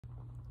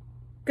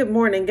Good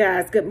morning,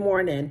 guys. Good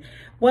morning.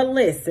 Well,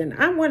 listen,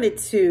 I wanted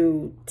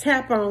to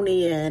tap on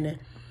in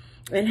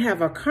and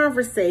have a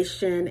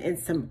conversation and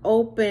some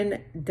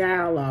open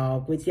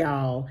dialogue with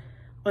y'all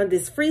on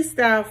this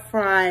Freestyle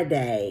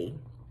Friday.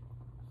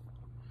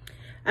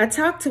 I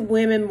talk to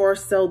women more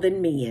so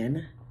than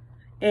men,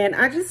 and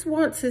I just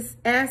want to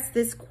ask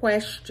this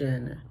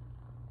question.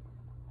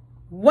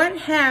 What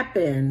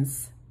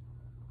happens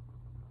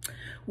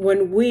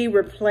when we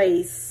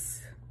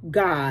replace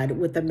God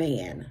with a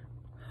man?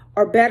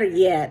 Or better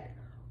yet,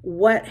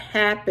 what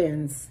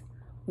happens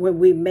when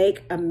we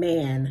make a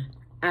man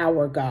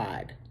our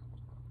God?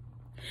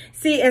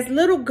 See, as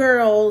little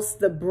girls,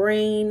 the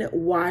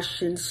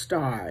brainwashing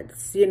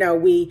starts.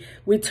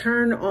 We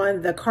turn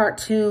on the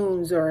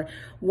cartoons or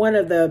one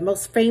of the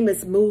most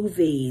famous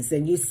movies,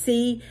 and you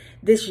see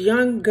this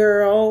young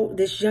girl,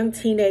 this young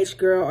teenage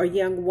girl or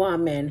young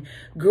woman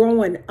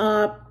growing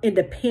up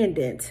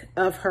independent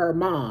of her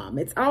mom.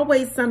 It's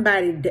always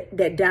somebody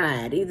that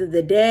died. Either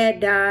the dad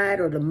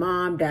died or the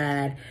mom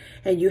died.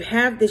 And you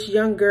have this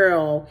young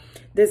girl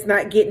that's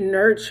not getting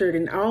nurtured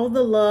and all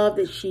the love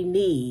that she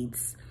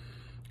needs.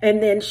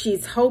 And then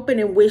she's hoping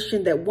and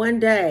wishing that one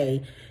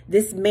day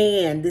this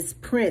man, this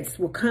prince,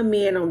 will come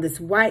in on this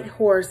white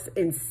horse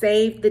and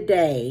save the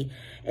day,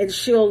 and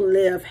she'll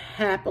live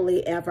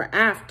happily ever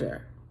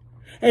after.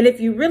 And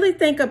if you really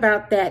think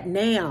about that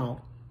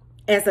now,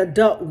 as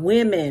adult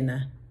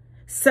women,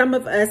 some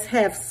of us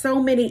have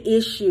so many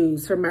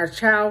issues from our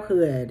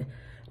childhood.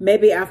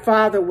 Maybe our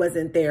father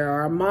wasn't there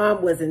or our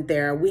mom wasn't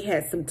there. We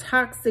had some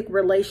toxic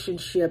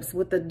relationships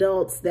with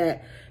adults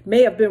that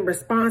may have been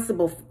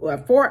responsible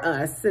for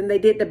us, and they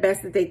did the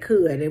best that they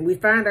could. And we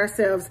find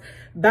ourselves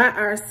by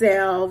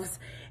ourselves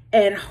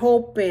and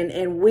hoping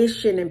and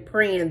wishing and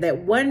praying that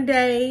one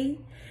day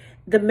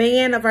the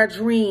man of our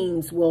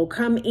dreams will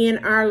come in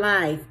our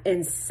life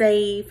and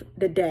save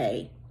the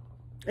day.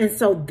 And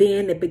so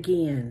then it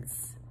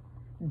begins.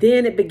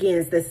 Then it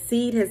begins. The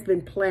seed has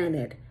been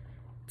planted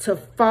to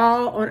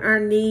fall on our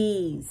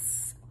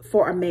knees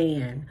for a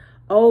man.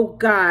 Oh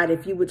God,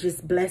 if you would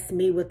just bless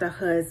me with a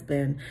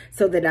husband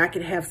so that I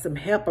could have some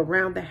help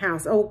around the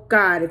house. Oh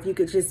God, if you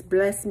could just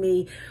bless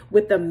me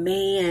with a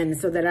man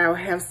so that I'll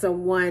have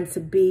someone to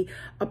be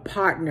a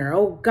partner.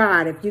 Oh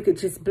God, if you could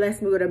just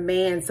bless me with a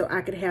man so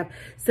I could have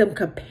some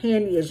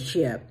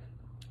companionship.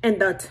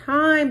 And the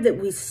time that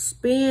we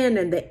spend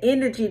and the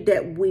energy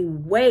that we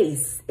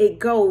waste, it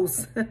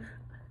goes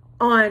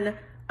on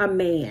a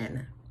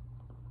man.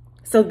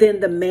 So then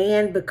the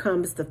man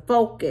becomes the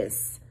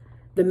focus.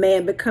 The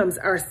man becomes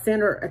our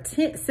center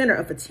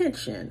of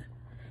attention.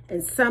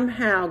 And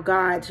somehow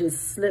God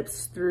just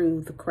slips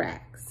through the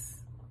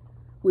cracks.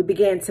 We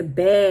began to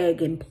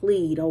beg and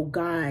plead, oh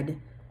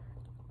God,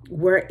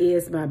 where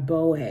is my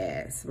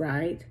Boaz,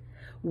 right?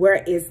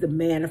 Where is the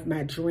man of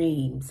my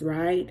dreams,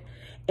 right?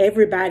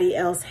 Everybody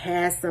else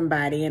has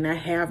somebody and I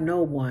have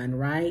no one,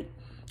 right?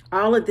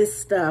 All of this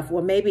stuff.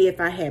 Well, maybe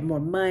if I had more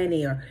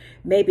money, or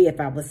maybe if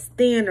I was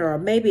thinner, or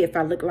maybe if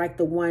I looked like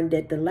the one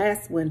that the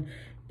last one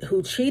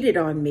who cheated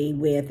on me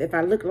with, if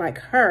I looked like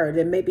her,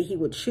 then maybe he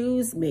would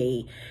choose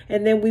me.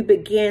 And then we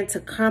began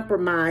to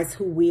compromise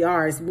who we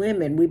are as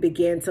women. We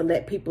began to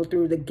let people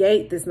through the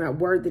gate that's not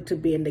worthy to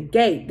be in the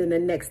gate. Then the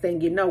next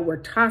thing you know, we're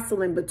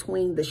tussling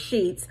between the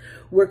sheets.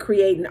 We're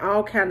creating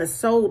all kind of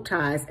soul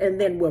ties, and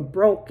then we're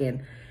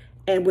broken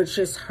and we're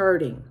just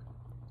hurting.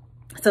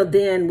 So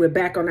then we're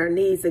back on our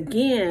knees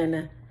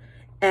again,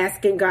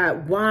 asking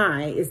God,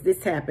 why is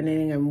this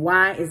happening and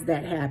why is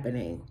that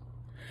happening?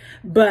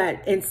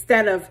 But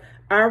instead of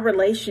our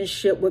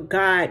relationship with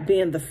God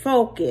being the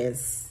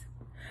focus,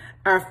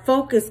 our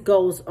focus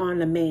goes on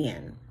the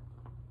man.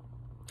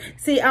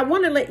 See, I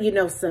want to let you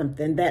know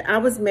something, that I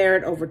was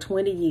married over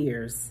 20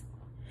 years.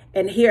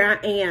 And here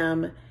I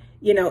am,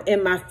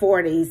 in my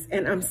 40s,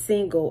 and I'm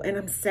single and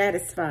I'm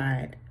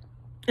satisfied.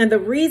 And the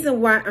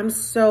reason why I'm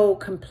so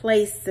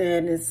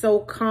complacent and so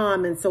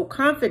calm and so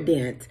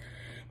confident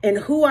in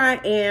who I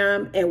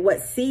am and what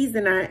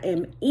season I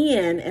am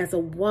in as a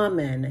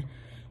woman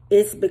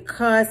is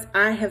because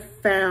I have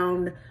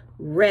found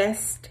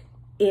rest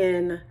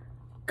in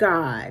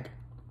God.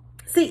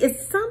 See,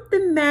 it's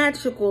something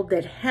magical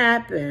that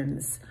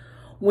happens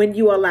when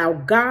you allow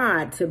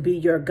God to be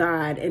your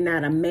God and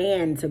not a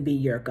man to be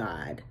your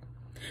God.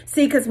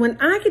 See, because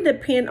when I can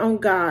depend on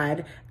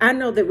God, I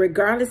know that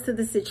regardless of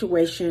the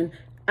situation,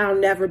 I'll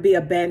never be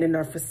abandoned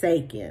or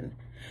forsaken.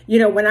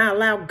 When I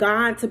allow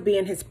God to be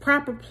in his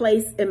proper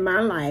place in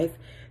my life,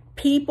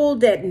 people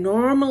that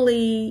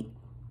normally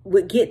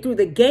would get through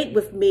the gate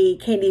with me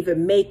can't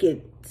even make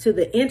it to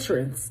the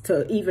entrance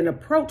to even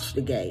approach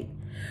the gate.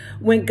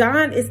 When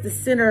God is the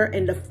center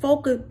and the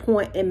focal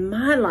point in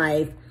my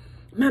life,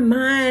 my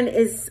mind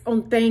is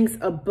on things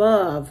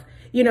above.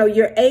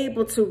 You're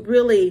able to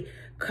really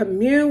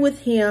commune with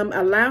him,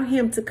 allow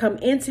him to come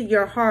into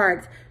your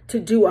heart, to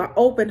do an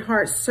open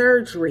heart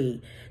surgery,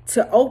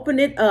 to open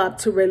it up,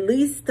 to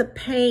release the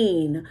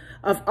pain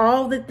of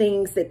all the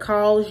things that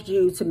caused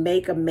you to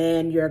make a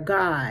man your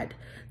God,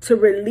 to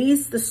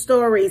release the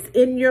stories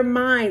in your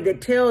mind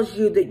that tells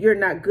you that you're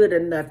not good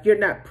enough, you're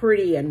not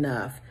pretty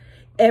enough.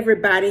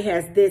 Everybody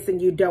has this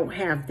and you don't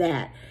have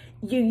that.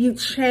 You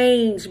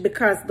change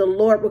because the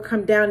Lord will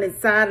come down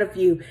inside of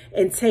you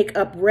and take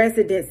up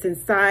residence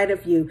inside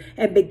of you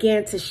and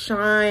begin to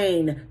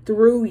shine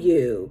through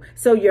you.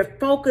 So your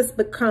focus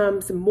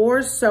becomes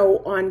more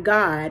so on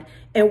God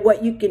and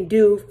what you can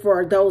do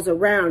for those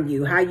around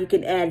you, how you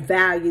can add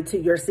value to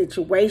your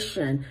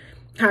situation,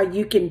 how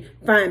you can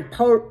find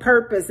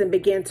purpose and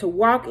begin to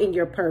walk in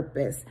your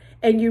purpose.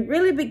 And you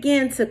really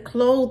begin to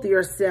clothe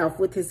yourself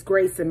with his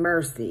grace and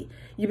mercy.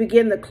 You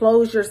begin to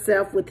clothe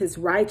yourself with his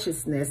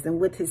righteousness and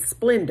with his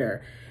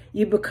splendor.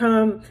 You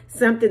become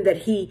something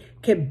that he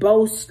can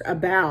boast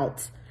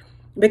about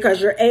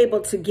because you're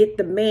able to get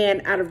the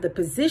man out of the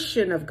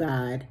position of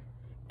God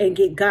and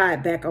get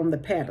God back on the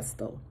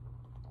pedestal.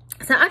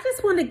 So I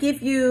just want to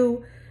give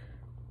you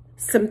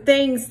some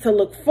things to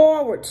look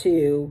forward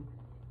to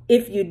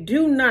if you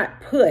do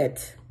not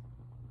put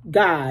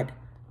God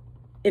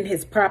in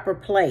his proper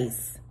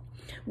place.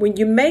 When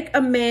you make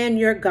a man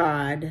your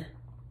God,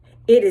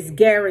 it is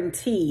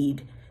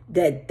guaranteed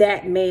that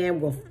that man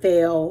will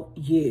fail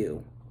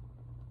you.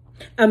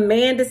 A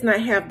man does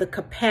not have the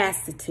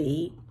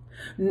capacity,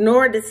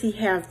 nor does he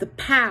have the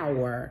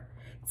power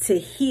to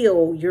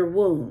heal your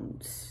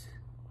wounds.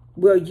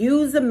 We'll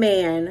use a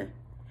man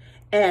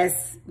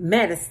as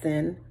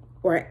medicine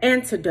or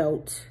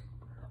antidote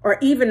or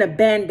even a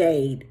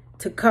band-aid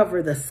to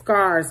cover the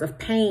scars of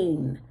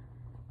pain.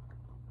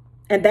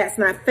 And that's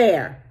not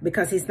fair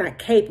because he's not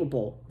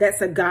capable.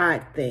 That's a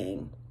God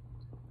thing.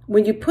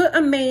 When you put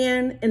a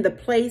man in the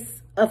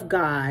place of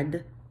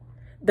God,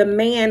 the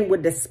man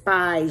would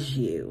despise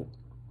you.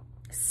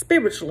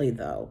 Spiritually,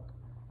 though,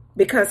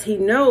 because he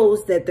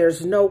knows that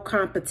there's no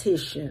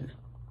competition.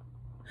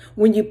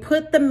 When you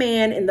put the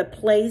man in the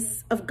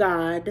place of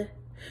God,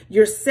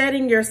 you're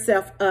setting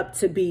yourself up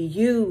to be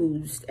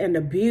used and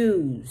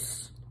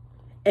abused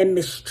and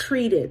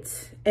mistreated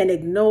and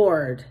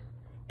ignored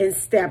and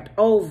stepped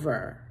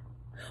over.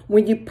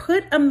 When you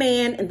put a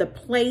man in the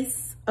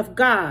place of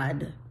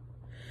God,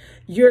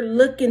 you're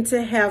looking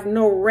to have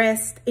no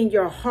rest in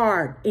your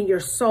heart, in your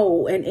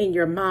soul, and in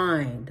your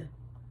mind.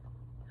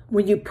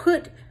 When you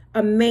put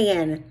a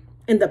man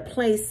in the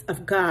place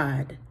of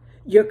God,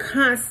 you're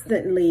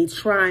constantly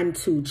trying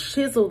to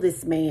chisel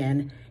this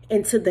man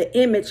into the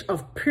image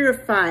of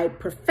purified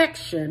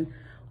perfection,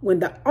 when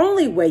the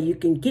only way you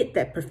can get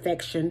that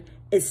perfection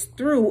is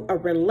through a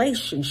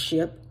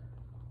relationship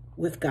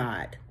with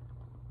God.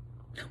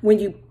 When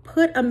you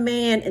put a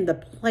man in the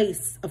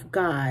place of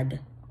God,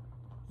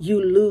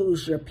 you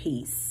lose your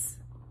peace.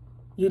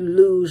 You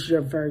lose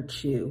your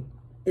virtue.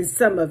 And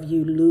some of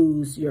you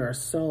lose your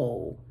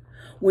soul.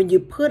 When you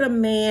put a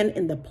man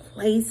in the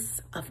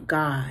place of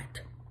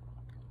God,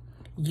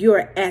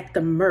 you're at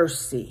the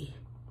mercy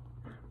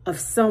of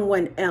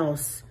someone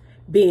else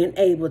being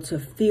able to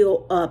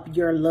fill up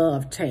your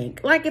love tank.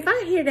 Like if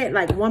I hear that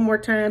like one more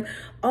time,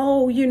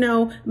 oh, you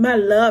know, my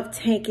love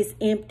tank is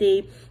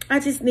empty. I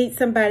just need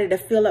somebody to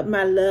fill up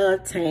my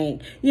love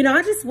tank. You know,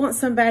 I just want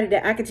somebody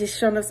that I could just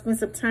show up, spend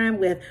some time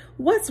with.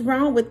 What's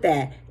wrong with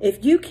that?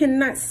 If you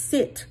cannot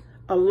sit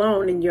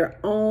alone in your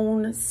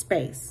own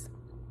space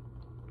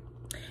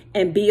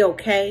and be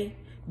okay,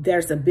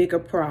 there's a bigger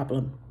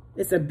problem.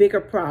 It's a bigger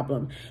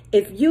problem.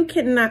 If you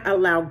cannot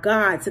allow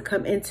God to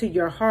come into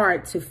your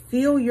heart to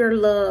fill your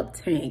love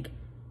tank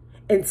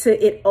until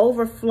it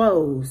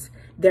overflows,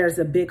 there's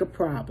a bigger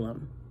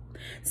problem.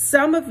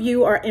 Some of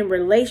you are in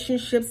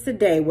relationships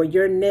today where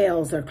your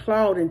nails are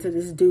clawed into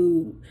this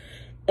dude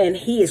and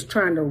he is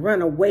trying to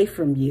run away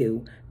from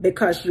you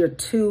because you're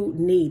too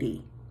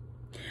needy.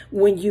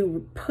 When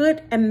you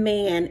put a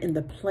man in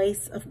the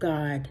place of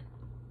God,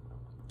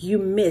 you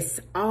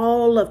miss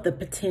all of the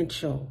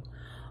potential,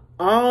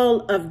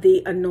 all of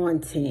the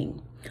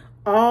anointing,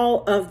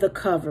 all of the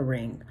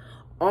covering,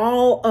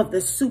 all of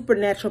the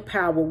supernatural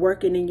power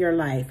working in your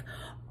life,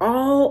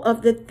 all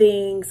of the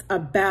things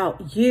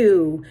about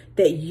you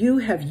that you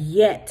have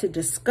yet to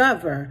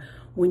discover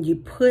when you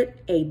put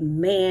a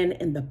man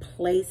in the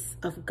place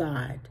of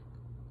God.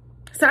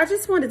 So I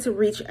just wanted to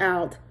reach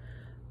out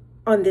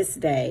on this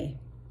day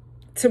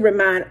to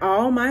remind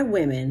all my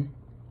women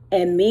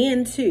and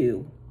men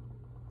too,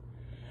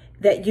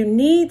 that you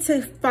need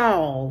to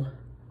fall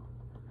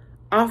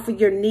off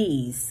of your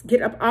knees,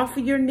 get up off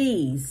of your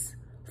knees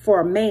for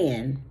a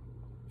man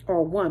or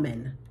a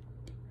woman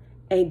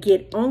and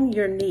get on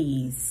your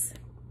knees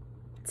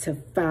to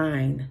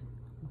find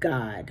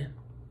God.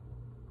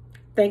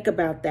 Think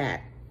about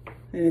that.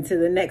 And until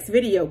the next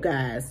video,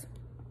 guys,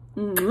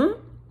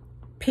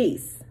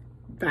 peace.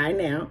 Bye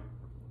now.